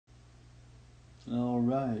All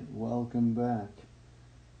right, welcome back.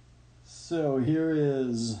 So here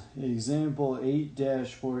is example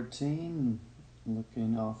 8-14,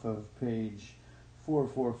 looking off of page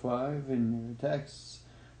 445 in your texts.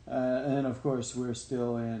 And of course, we're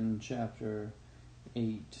still in chapter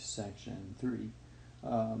 8, section 3,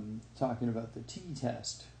 talking about the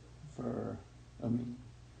t-test for a mean.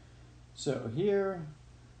 So here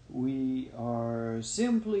we are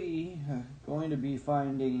simply going to be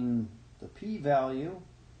finding the p-value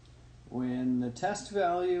when the test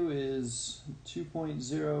value is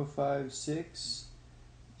 2.056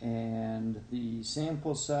 and the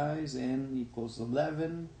sample size n equals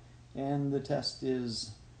 11 and the test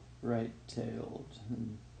is right-tailed.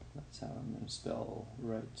 And that's how I'm going to spell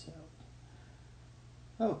right-tailed.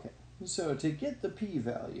 Okay, so to get the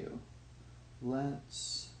p-value,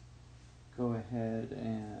 let's go ahead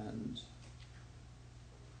and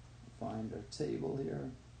find our table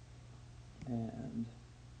here. And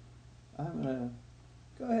I'm going to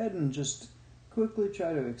go ahead and just quickly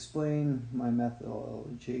try to explain my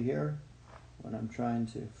methodology here when I'm trying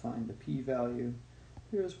to find the p-value.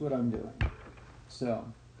 Here's what I'm doing.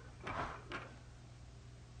 So,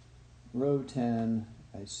 row 10,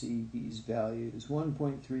 I see these values,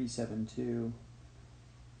 1.372,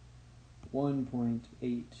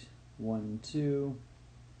 1.812,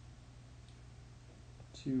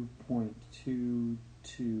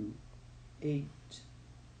 2.228,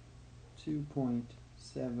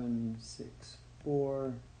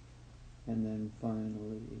 2.764, and then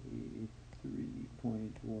finally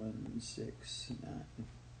 3.169.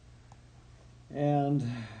 And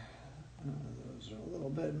those are a little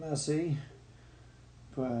bit messy,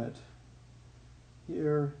 but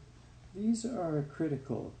here, these are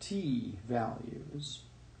critical t values.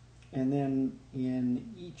 And then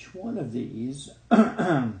in each one of these,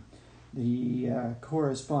 the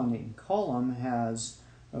corresponding column has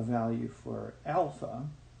a value for alpha.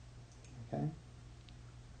 Okay.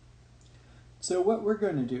 So what we're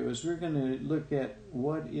going to do is we're going to look at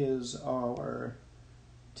what is our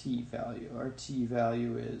t value. Our t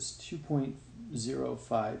value is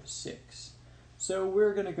 2.056. So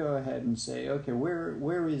we're going to go ahead and say, okay,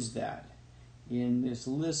 where is that? In this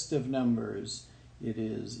list of numbers, it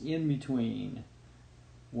is in between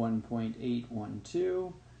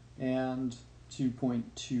 1.812 and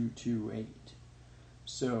 2.228.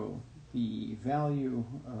 So the value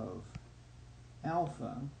of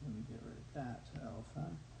alpha, let me get rid of that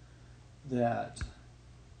alpha, that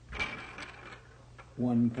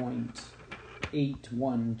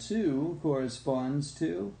 1.812 corresponds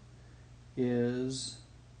to is,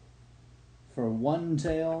 for one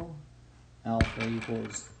tail, alpha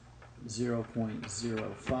equals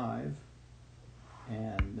 0.05,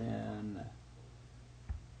 and then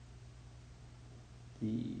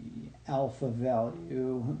the alpha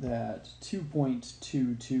value that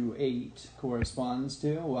 2.228 corresponds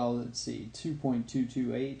to, well, let's see,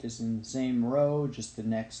 2.228 is in the same row, just the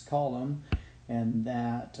next column, and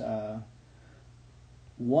that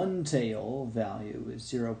one tail value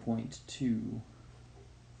is 0.25.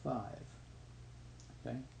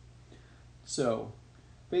 Okay, so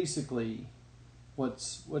basically,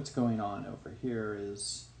 what's going on over here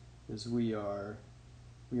is we are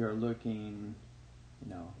looking,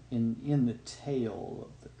 in the tail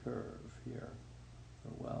of the curve here,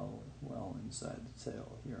 or well inside the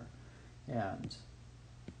tail here, and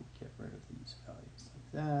we get rid of these values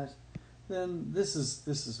like that. Then this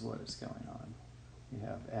is what is going on. We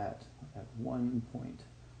have at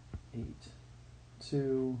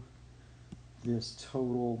 1.82, this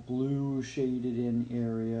total blue shaded in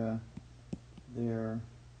area there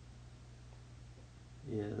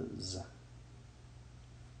is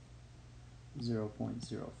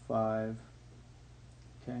 0.05.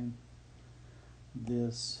 Okay,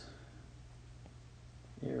 this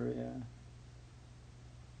area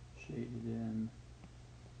shaded in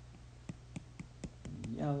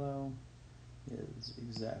yellow is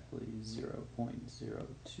exactly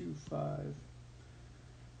 0.025.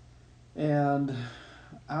 And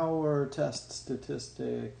our test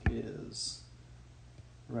statistic is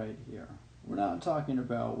right here. We're not talking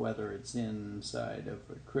about whether it's inside of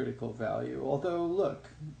a critical value, although look,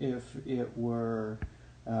 if it were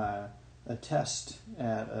a test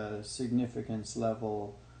at a significance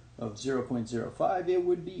level of 0.05, it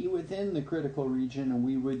would be within the critical region and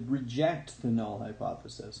we would reject the null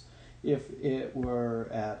hypothesis. If it were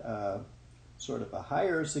at a sort of a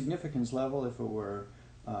higher significance level, if it were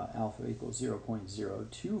alpha equals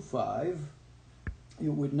 0.025, it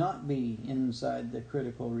would not be inside the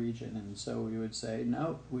critical region, and so we would say,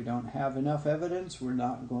 no, we don't have enough evidence, we're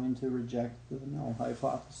not going to reject the null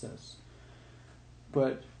hypothesis.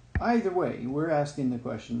 But either way, we're asking the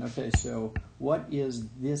question, okay, so what is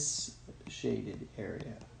this shaded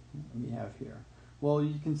area we have here? Well,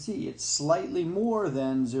 you can see it's slightly more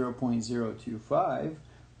than 0.025,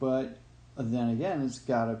 but then again, it's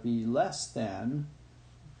got to be less than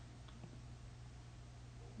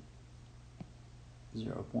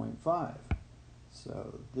 0.5.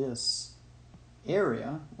 So this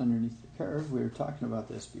area underneath the curve, we were talking about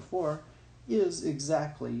this before, is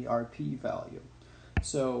exactly our p-value.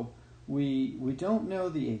 So we don't know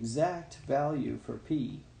the exact value for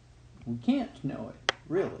p. We can't know it,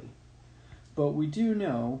 really. But we do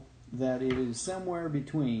know that it is somewhere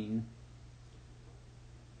between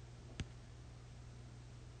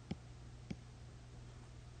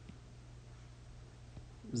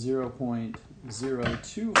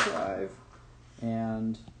 0.025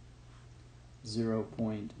 and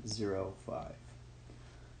 0.05.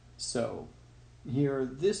 So here,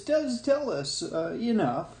 this does tell us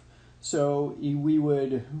enough. So we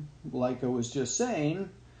would, like I was just saying,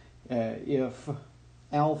 if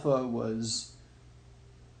alpha was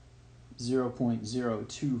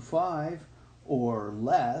 0.025 or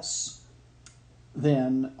less,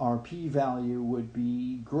 then our p-value would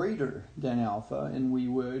be greater than alpha, and we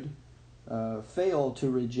would fail to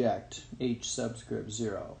reject h subscript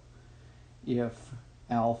 0. If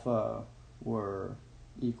alpha were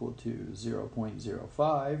equal to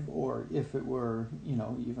 0.05, or if it were,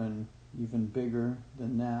 even bigger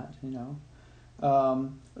than that,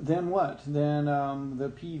 then what? Then the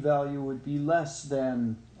p-value would be less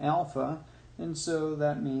than alpha, and so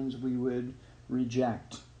that means we would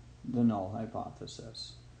reject the null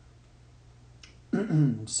hypothesis.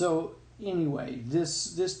 So anyway,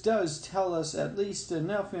 this does tell us at least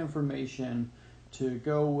enough information to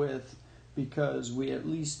go with, because we at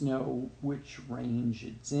least know which range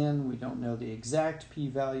it's in. We don't know the exact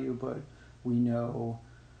p-value, but we know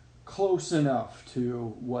close enough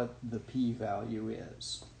to what the p-value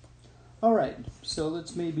is. All right, so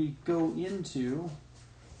let's maybe go into,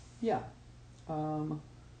 well,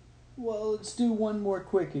 let's do one more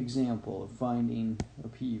quick example of finding a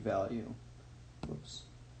p-value. Whoops,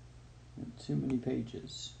 too many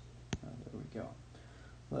pages. Oh, there we go.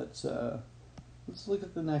 Let's look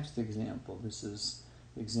at the next example. This is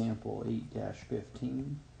example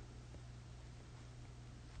 8-15.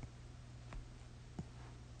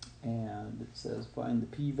 And it says find the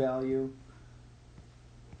p-value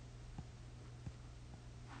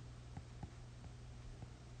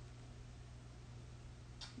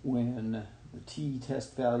when the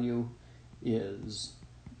t-test value is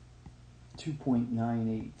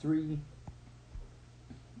 2.983,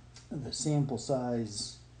 the sample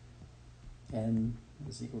size n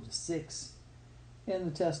is equal to 6, and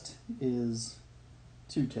the test is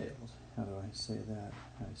two-tailed. How do I say that?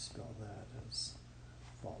 I spell that as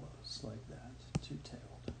follows, like that,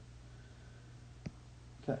 two-tailed.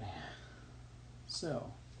 Okay,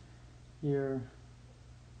 so here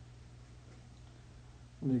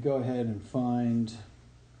I'm going to go ahead and find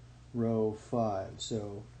row 5.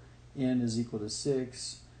 So n is equal to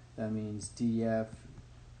 6. That means df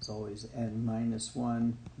is always n minus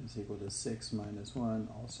 1 is equal to 6 minus 1,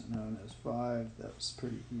 also known as 5. That's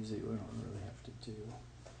pretty easy. We don't really have to do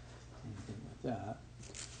anything with that.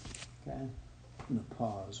 Okay, I'm going to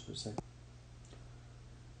pause for a second.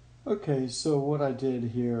 Okay, so what I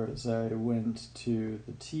did here is I went to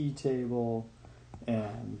the t-table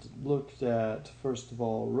and looked at, first of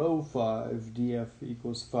all, row 5, df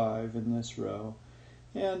equals 5 in this row.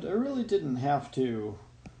 And I really didn't have to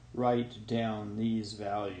write down these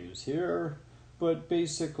values here, but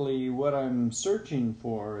basically what I'm searching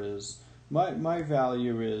for is, my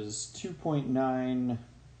value is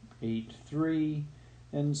 2.983,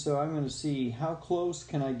 and so I'm going to see how close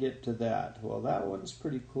can I get to that. Well, that one's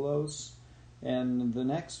pretty close, and the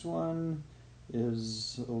next one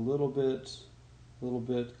is a little bit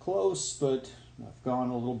close, but I've gone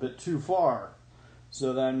a little bit too far.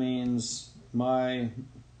 So that means my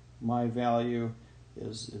value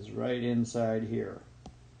is right inside here.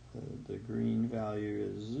 The green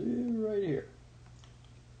value is right here.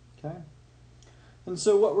 Okay? And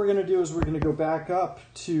so what we're going to do is we're going to go back up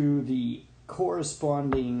to the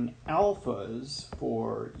corresponding alphas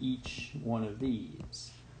for each one of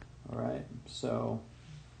these. All right? So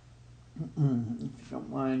if you don't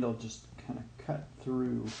mind, I'll just kind of cut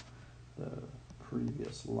through the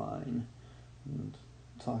previous line and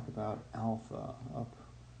talk about alpha up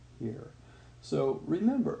here. So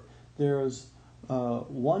remember, there's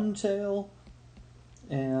one tail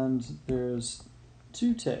and there's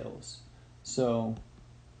two tails. So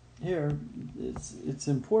here it's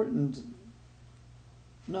important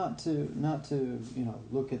not to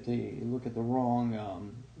look at the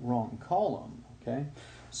wrong column. Okay,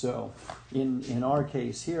 so in our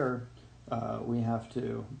case here, we have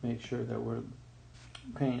to make sure that we're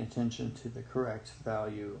paying attention to the correct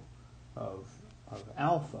value of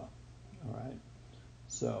alpha. All right,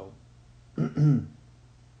 so we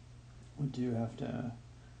do have to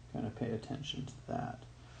kind of pay attention to that.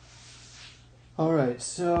 All right,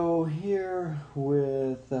 so here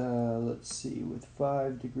with, let's see, with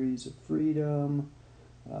 5 degrees of freedom,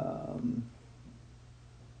 we're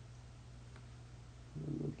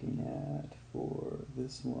looking at, for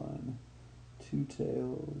this one, 2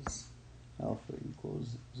 tails, alpha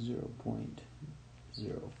equals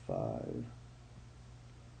 0.05.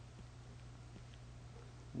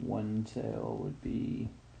 1 tail would be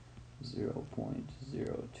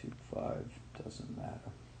 0.025, doesn't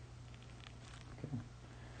matter.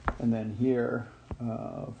 And then here,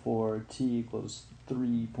 for t equals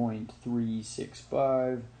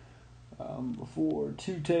 3.365, for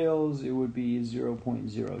 2 tails, it would be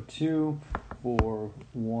 0.02. For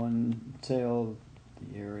 1 tail,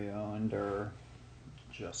 the area under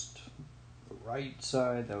just the right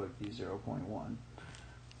side, that would be 0.1.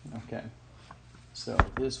 Okay, so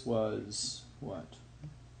this was what?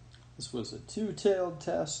 This was a 2-tailed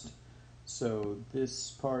test. So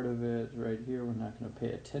this part of it right here, we're not going to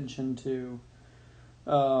pay attention to.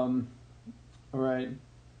 All right,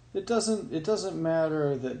 it doesn't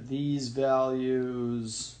matter that these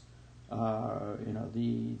values,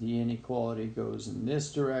 the inequality goes in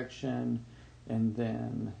this direction, and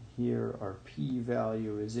then here our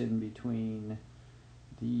p-value is in between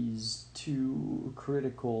these 2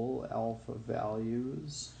 critical alpha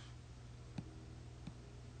values.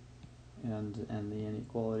 And the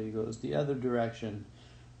inequality goes the other direction.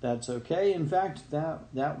 That's okay. In fact,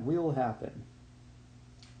 that will happen.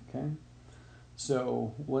 Okay.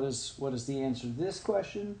 So what is the answer to this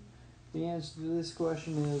question? The answer to this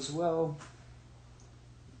question is, well,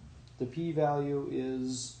 the p-value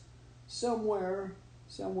is somewhere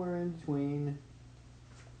in between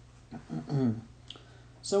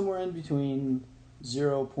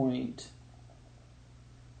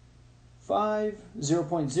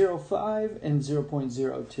 0.05 and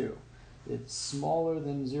 0.02. It's smaller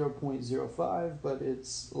than 0.05, but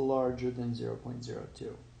it's larger than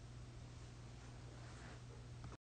 0.02.